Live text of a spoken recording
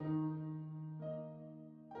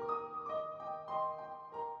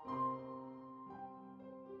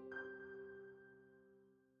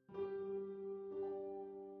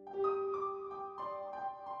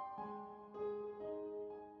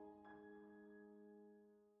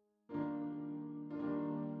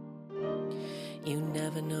You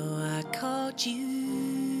never know I called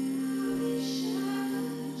you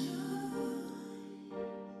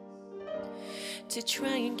to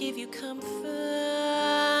try and give you comfort,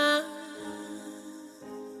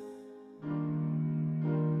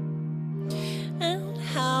 and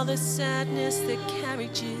how the sadness that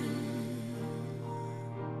carried you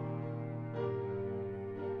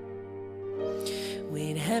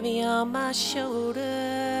weighed heavy on my shoulders.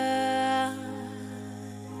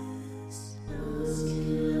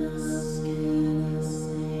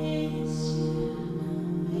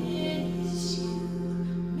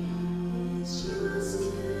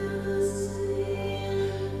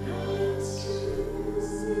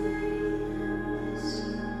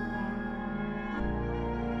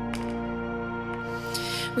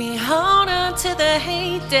 We hold on to the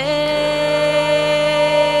heydays.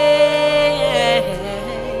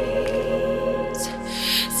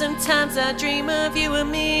 Sometimes I dream of you and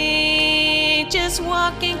me just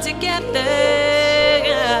walking together.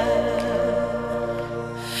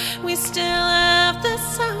 We still have the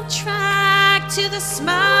soundtrack to the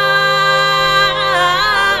smiles,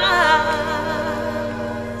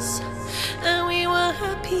 and we were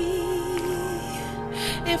happy,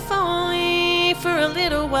 if only for a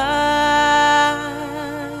little while.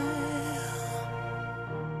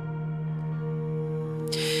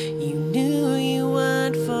 You knew you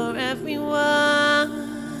weren't for everyone,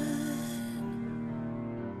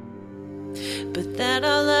 but that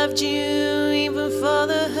I loved you even for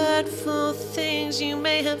the hurtful things you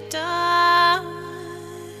may have done.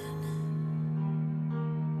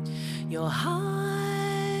 Your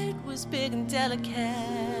heart was big and delicate.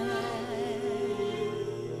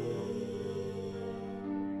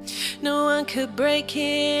 No one could break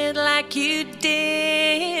it like you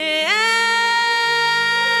did.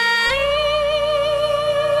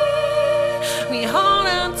 We hold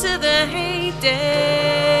on to the heydays.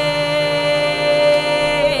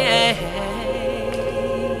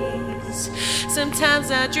 Sometimes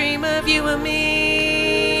I dream of you and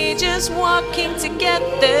me just walking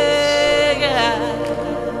together.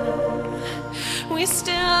 We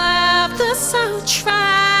still have the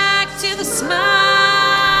soundtrack to the smiles,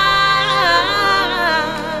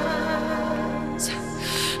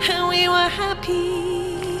 and we were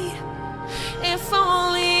happy, if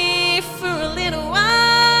only for a little while.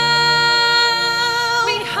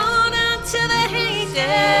 We hold on to the heydays.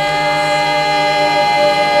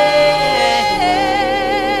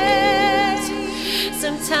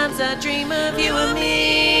 Sometimes I dream of you and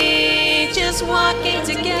me just walking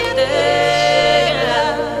together.